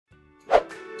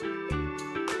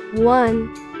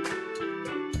1,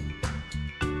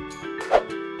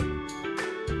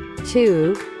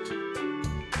 2,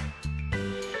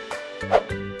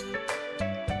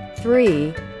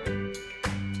 3,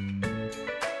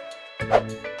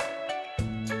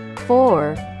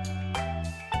 4,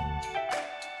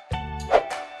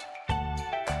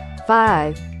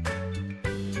 5,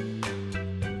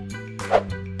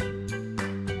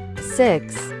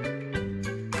 6,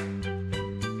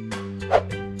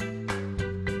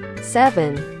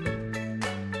 7,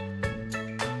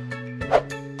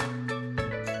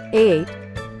 8,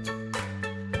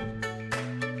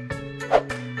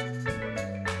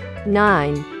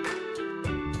 9,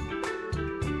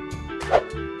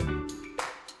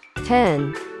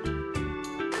 10,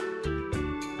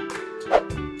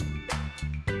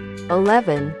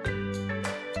 11,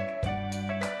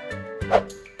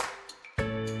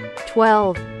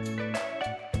 12,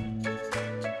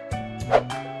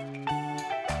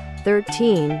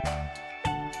 13,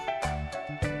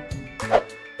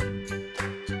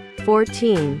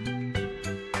 14,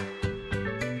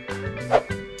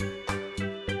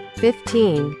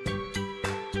 15,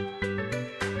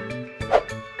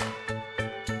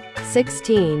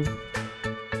 16,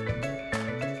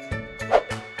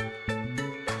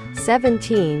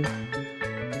 17,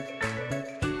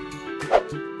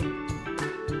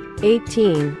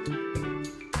 18,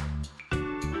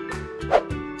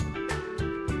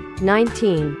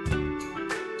 19,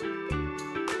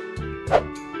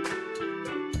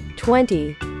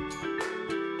 20,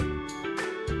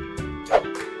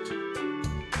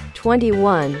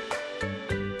 21,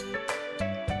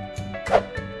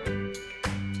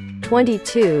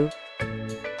 22,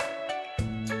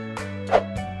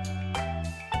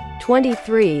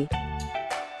 23,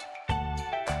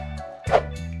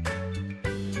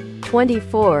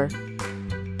 24,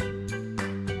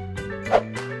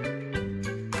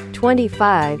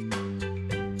 25,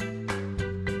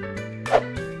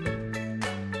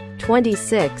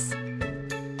 26,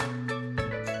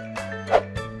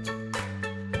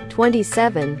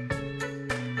 27,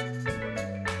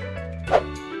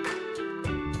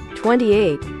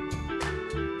 28,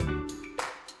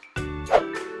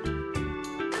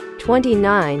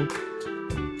 29,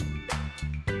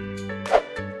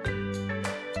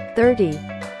 30,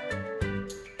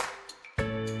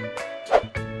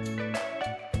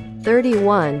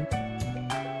 31,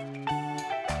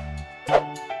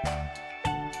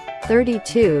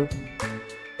 32,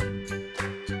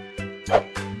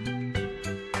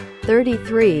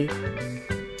 33,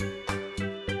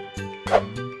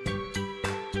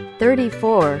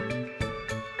 34,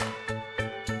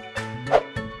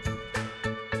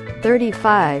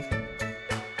 35,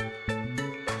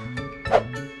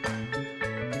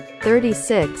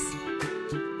 36,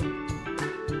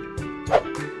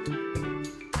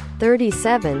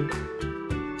 37,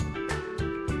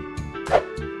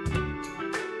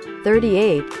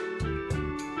 38,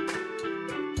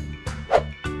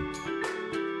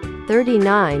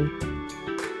 39,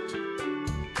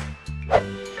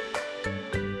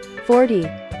 40,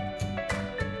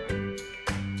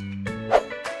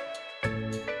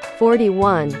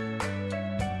 41,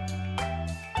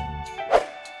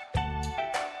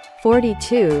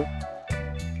 42,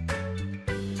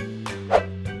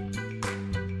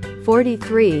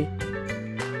 43,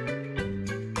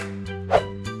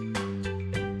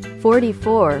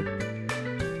 44,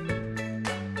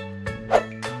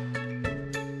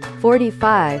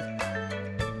 45,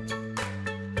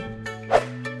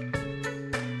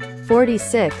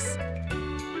 46,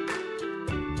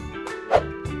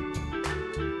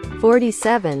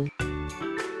 47,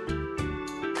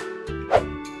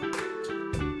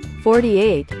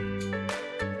 48,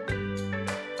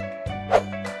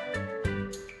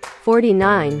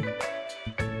 49,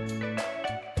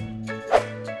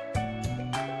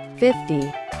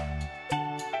 50,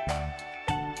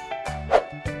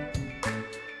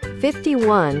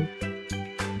 51,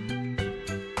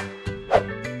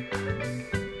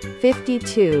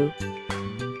 52,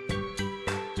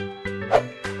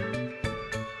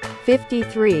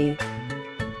 53,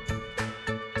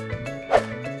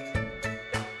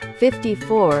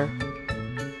 54,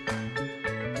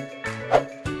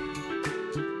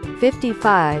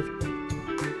 55,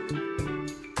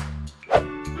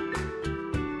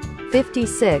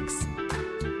 56,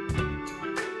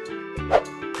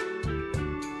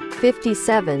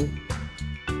 57,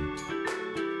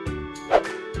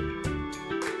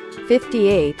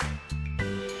 58,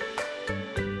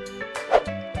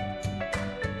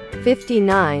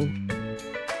 59,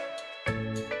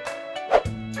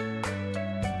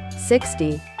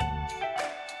 60,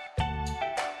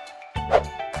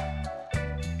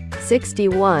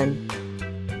 61,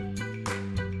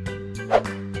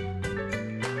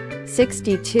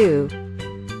 62,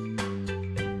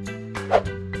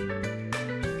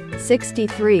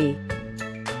 63,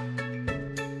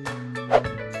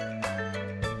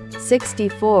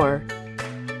 64,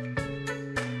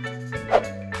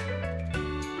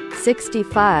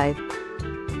 65,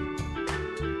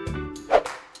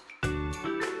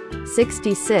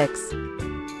 66,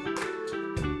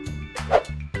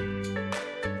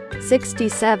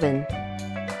 67,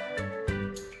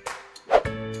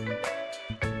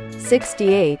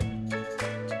 68,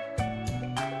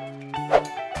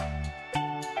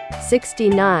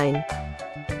 69,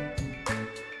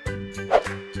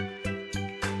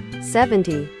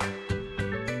 70,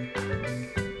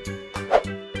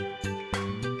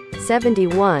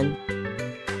 71,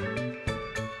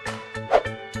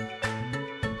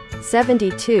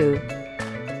 72,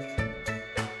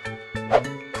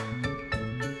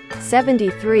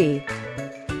 73,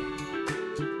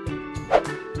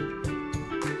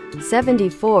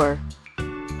 74,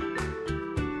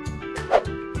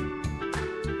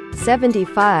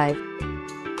 75,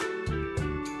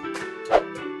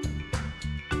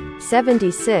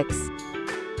 76,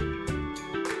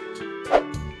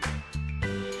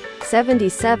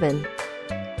 77,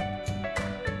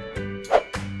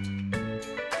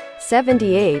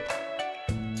 78,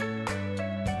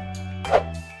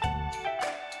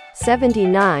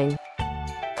 79,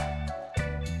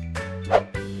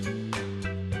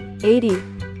 80,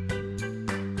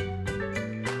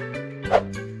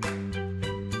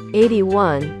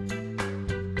 81,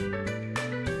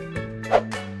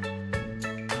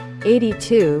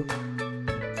 82,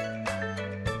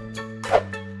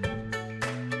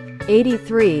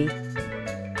 83,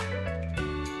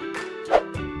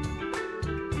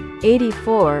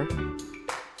 84,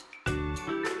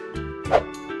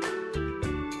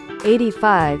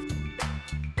 85,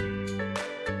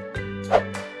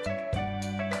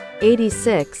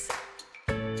 86,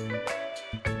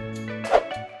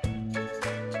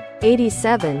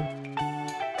 87,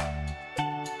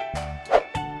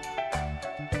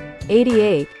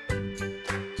 88,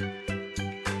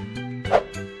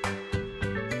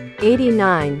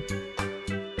 89,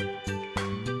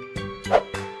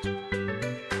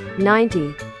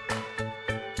 90,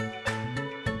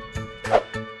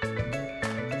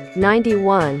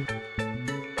 91,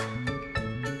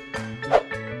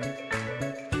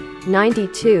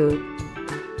 92,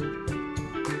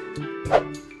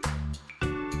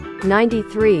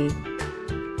 93,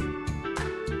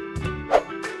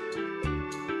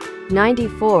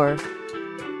 94,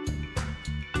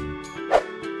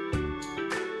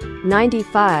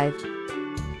 95,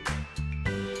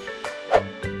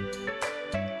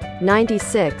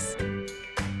 96,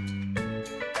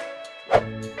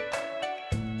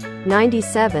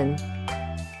 97,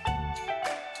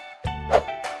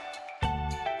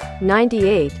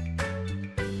 98,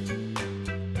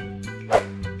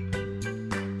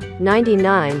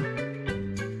 99,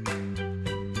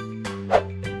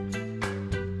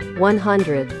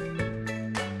 100.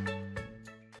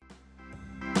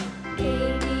 A,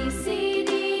 B, C,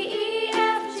 D, E,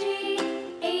 F, G,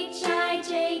 H, I,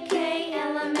 J, K,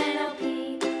 L, M, N, O, P,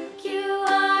 Q,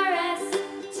 R, S,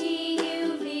 T,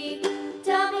 U, V,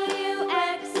 W,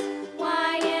 X,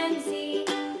 Y, and Z.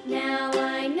 Now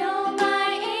I know my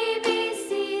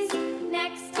ABCs.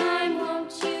 Next time,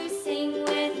 won't you sing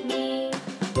with me?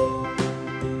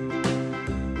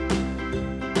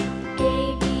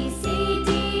 A, B, C, D,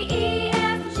 E,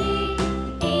 F, G,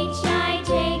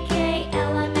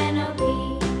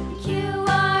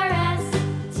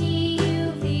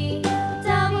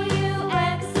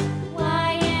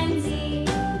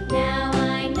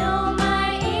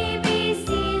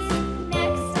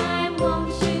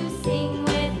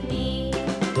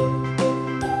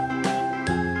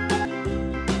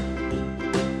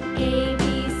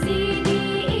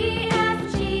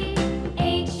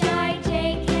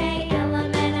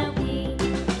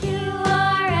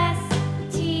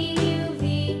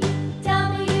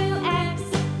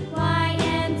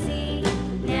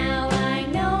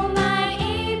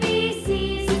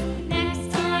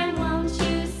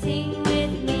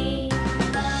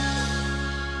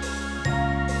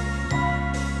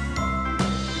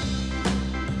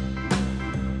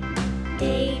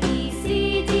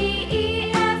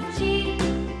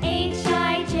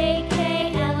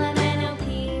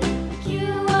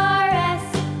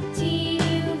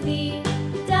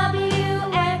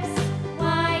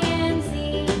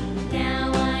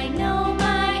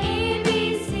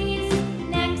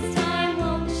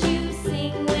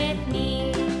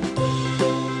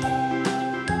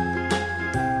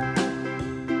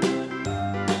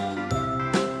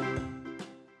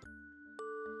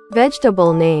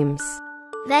 Vegetable names.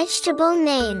 Vegetable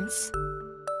names.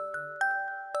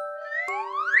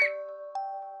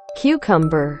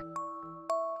 Cucumber.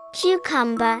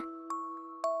 Cucumber.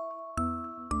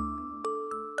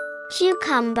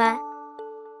 Cucumber.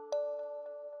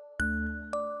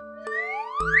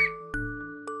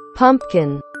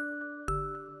 Pumpkin.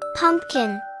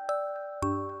 Pumpkin.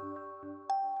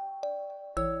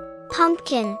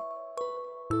 Pumpkin.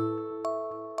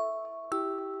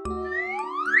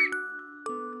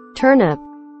 Turnip.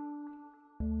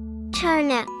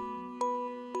 Turnip.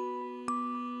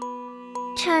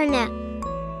 Turnip.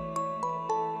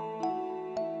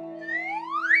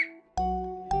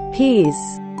 Peas.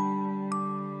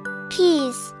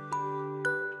 Peas.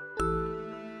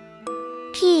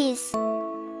 Peas.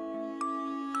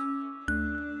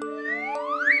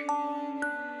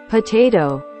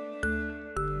 Potato.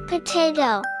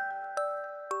 Potato.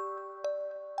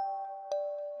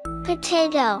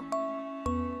 Potato.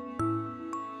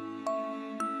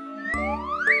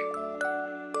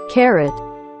 Carrot.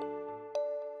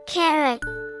 Carrot.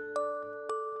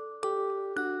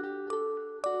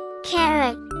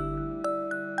 Carrot.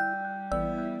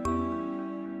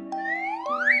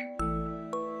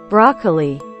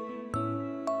 Broccoli.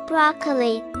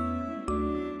 Broccoli.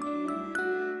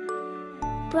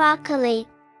 Broccoli.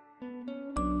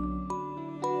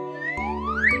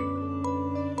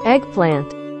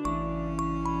 Eggplant.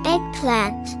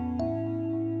 Eggplant.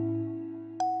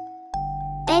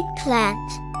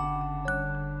 Eggplant.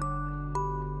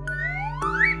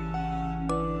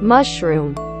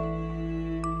 Mushroom.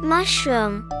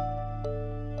 Mushroom.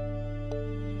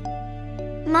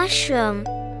 Mushroom.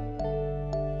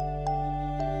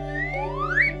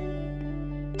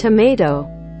 Tomato.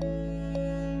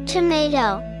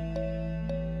 Tomato.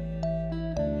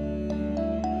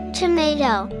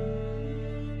 Tomato.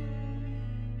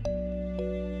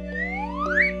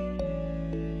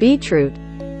 Beetroot.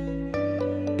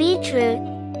 Beetroot.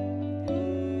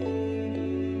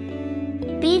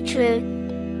 Beetroot.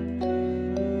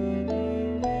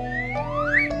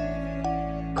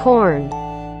 Corn.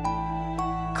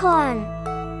 Corn.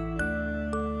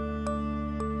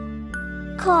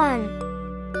 Corn.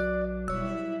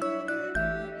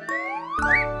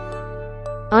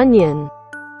 Onion.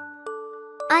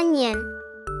 Onion.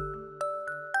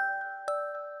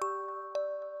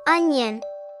 Onion.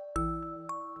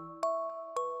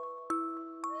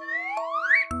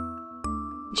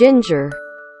 Ginger.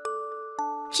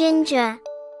 Ginger.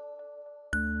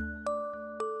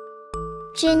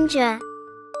 Ginger.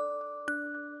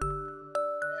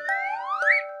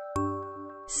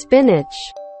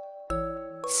 Spinach.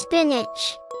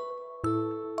 Spinach.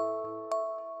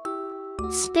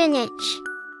 Spinach.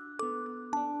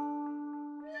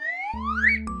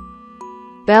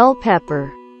 Bell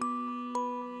pepper.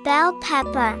 Bell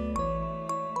pepper.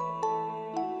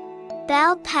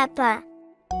 Bell pepper.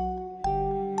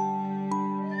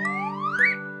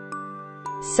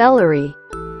 Celery.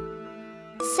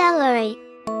 Celery.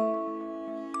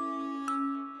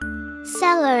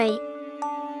 Celery.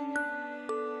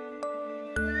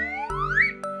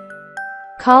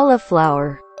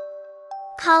 Cauliflower.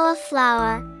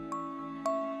 Cauliflower.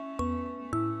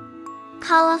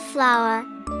 Cauliflower.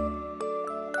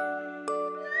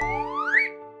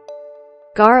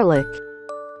 Garlic.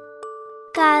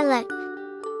 Garlic.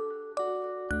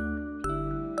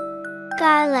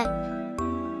 Garlic.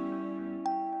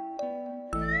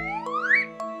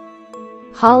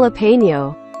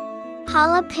 Jalapeno.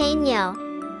 Jalapeno.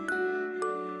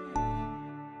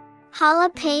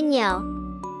 Jalapeno.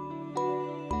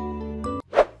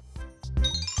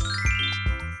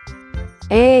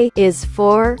 A is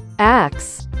for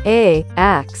axe. A,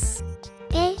 axe.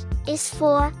 A is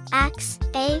for axe.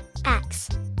 A, axe.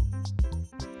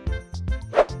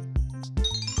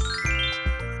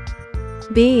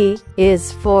 B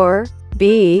is for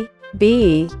B.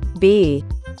 B, B.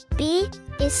 B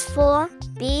is for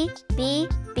B, B,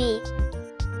 B.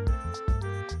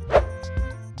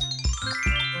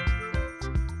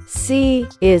 C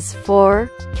is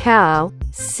for cow.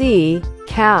 C,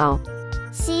 cow.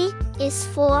 C is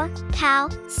for cow.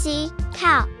 C,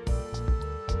 cow.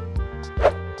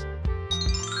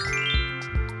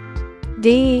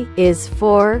 D is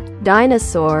for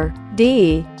dinosaur.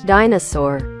 D,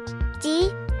 dinosaur.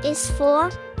 D is for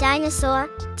dinosaur.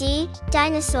 D,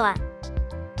 dinosaur.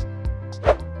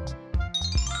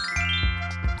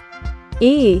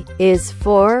 E is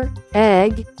for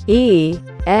egg. E,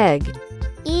 egg.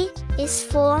 E is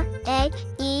for egg.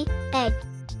 E, egg.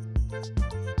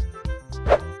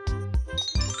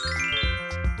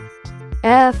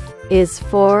 F is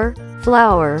for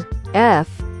flower. F,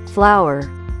 flower.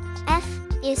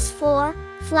 is for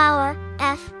flower,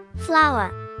 F,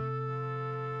 flower.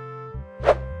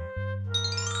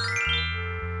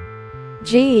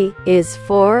 G is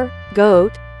for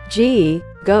goat, G,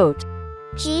 goat.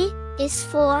 G is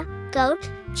for goat,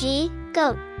 G,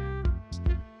 goat.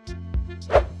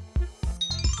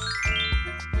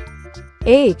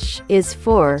 H is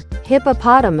for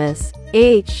hippopotamus,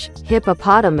 H,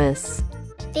 hippopotamus.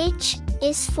 H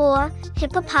is for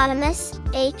hippopotamus,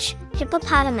 H,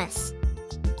 hippopotamus.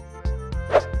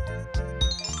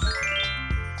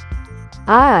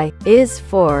 I is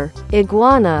for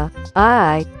iguana,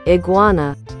 I,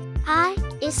 iguana. I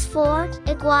is for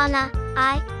iguana,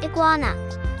 I, iguana.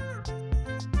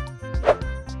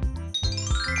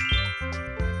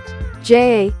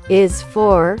 J is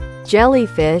for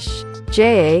jellyfish,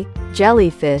 J,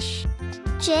 jellyfish.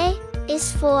 J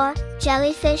is for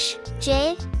jellyfish,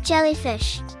 J,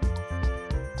 jellyfish.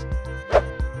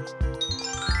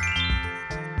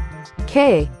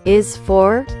 K is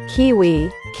for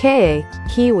kiwi, K,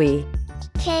 kiwi.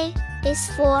 K is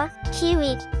for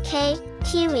kiwi, K,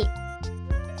 kiwi.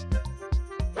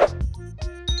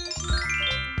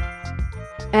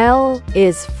 L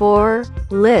is for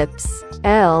lips,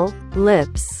 L,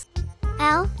 lips.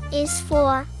 L is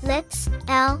for lips,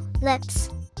 L, lips.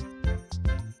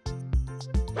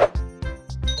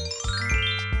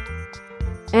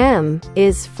 M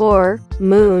is for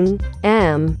moon,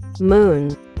 M,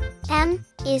 moon. M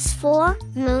is for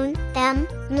moon, M,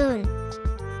 moon.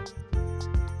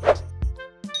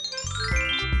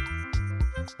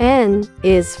 N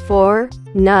is for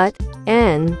nut,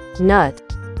 N, nut.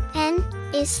 N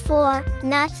is for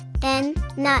nut, N,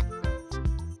 nut.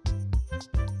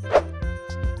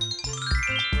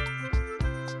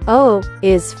 O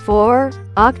is for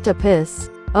octopus,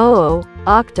 O,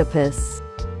 octopus.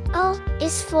 O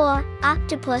is for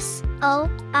octopus, O,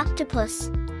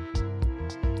 octopus.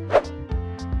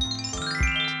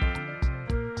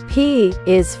 P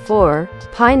is for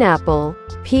pineapple,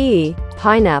 P,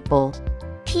 pineapple.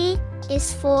 P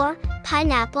is for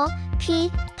pineapple,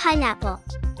 P, pineapple.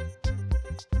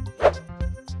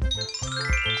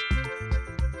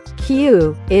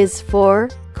 Q is for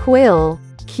quill,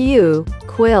 Q,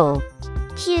 quill.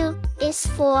 Q is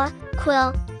for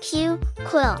quill, Q,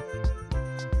 quill.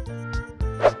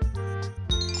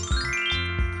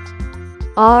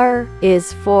 R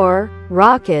is for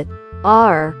rocket,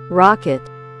 R, rocket.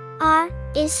 R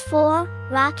is for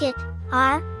rocket,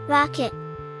 R, rocket.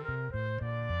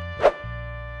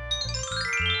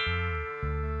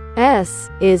 S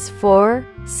is for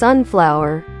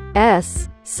sunflower, S,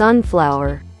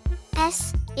 sunflower.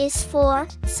 S is for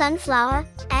sunflower,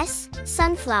 S,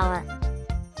 sunflower.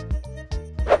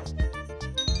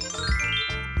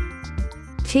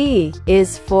 T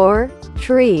is for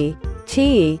tree,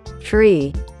 T,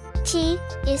 tree. T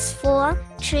is for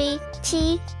tree,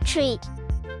 T, tree.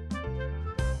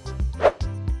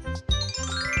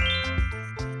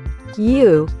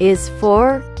 U is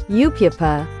for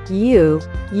upupa, U,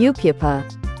 upupa.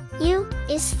 U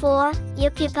is for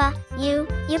upupa, U,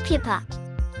 upupa.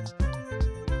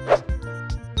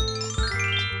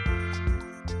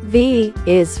 V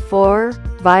is for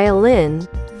violin,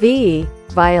 V,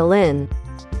 violin.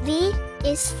 V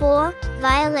is for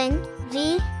violin,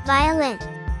 V, violin.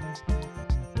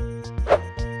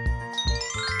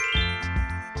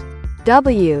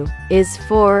 W is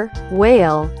for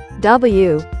whale,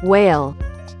 W, whale.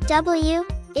 W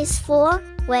is for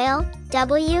whale,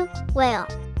 W, whale.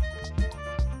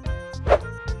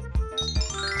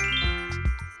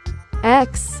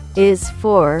 X is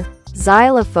for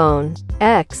xylophone,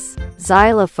 X,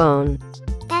 xylophone.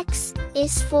 X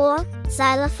is for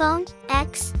xylophone,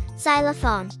 X,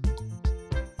 xylophone.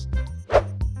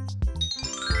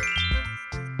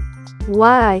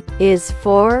 Y is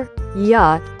for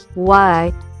yacht,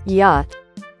 Y, yacht.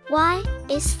 Y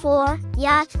is for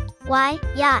yacht, Y,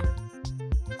 yacht.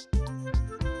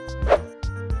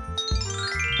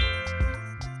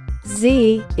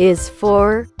 Z is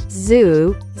for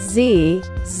zoo, Z,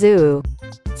 zoo.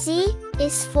 Z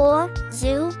is for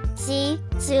zoo, Z,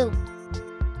 zoo.